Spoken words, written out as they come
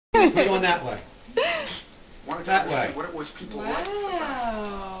Put on that way. That way. What it was people Wow. liked.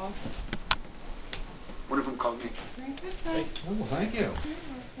 One of them called me. Merry Christmas. Oh, thank you.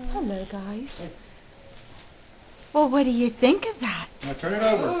 Hello, guys. Well, what do you think of that? Now turn it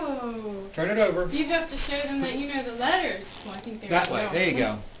over. Oh. Turn it over. You have to show them that you know the letters. Well, I think they're That way. There you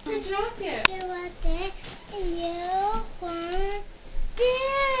go. Your jacket. You want this? You want this?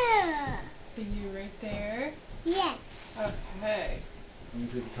 The U right there. Yes. Okay. Let me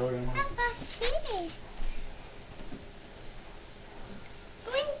see the card on it. Papa, see.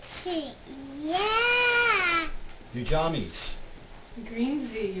 Quincy. Yeah. Do jammies. Green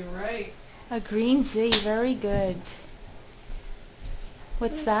Z, you're right. A green Z, very good.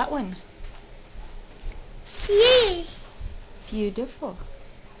 What's that one? See. Beautiful.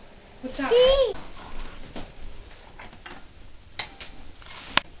 What's that? See.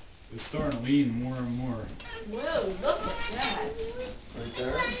 It's starting to lean more and more. Whoa, look at that. Right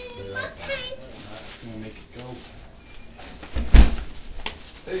there. That's going to make it go.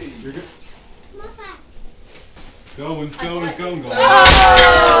 Hey, you're good. Papa. It's going, it's going, it's going, going.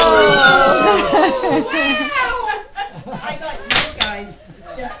 I got you guys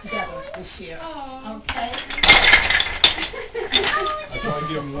together this year. Okay? I try to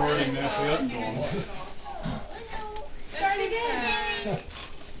give them warning, that's it, going. Start again.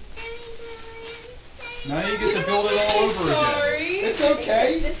 Now you get to build it all over again. Sorry. It's okay.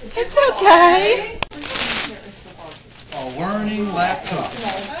 It's okay. A learning laptop.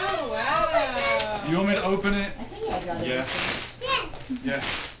 Oh, wow. You want me to open it? I think I got it. Yes. Yes.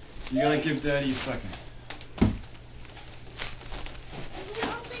 Yes. You gotta give Daddy a second.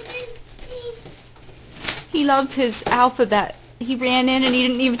 He loved his alphabet. He ran in and he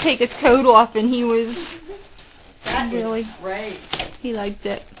didn't even take his coat off, and he was That is really, great. he liked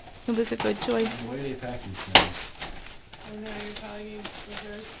it. It was a good choice. The way they pack these things. I know, you're probably getting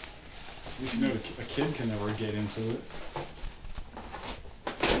scissors. At least you know a kid can never get into it.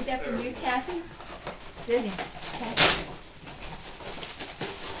 Is that for you, Kathy? This?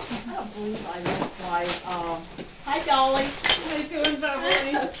 I don't believe I left my, hi Dolly. How you doing,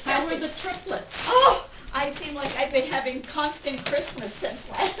 Beverly? How were the triplets? Oh, I seem like I've been having constant Christmas since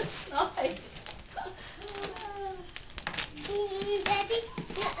last night.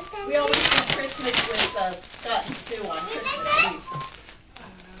 We always do Christmas with Scott and Sue on Christmas Eve.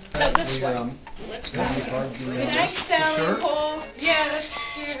 No, this way. Thanks, Sally Paul. Yeah, that's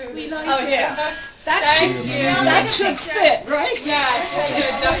cute. We like Oh, yeah. Thank you. That should fit, right? Yes, that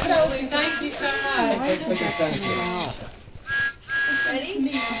should definitely. Thank you so much. Put your sentence Ready? in.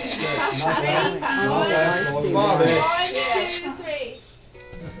 1, 2,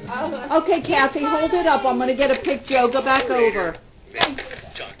 3. Okay, Kathy, hold it up. I'm going to get a picture. Go back over.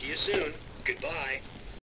 Talk to you soon. Goodbye.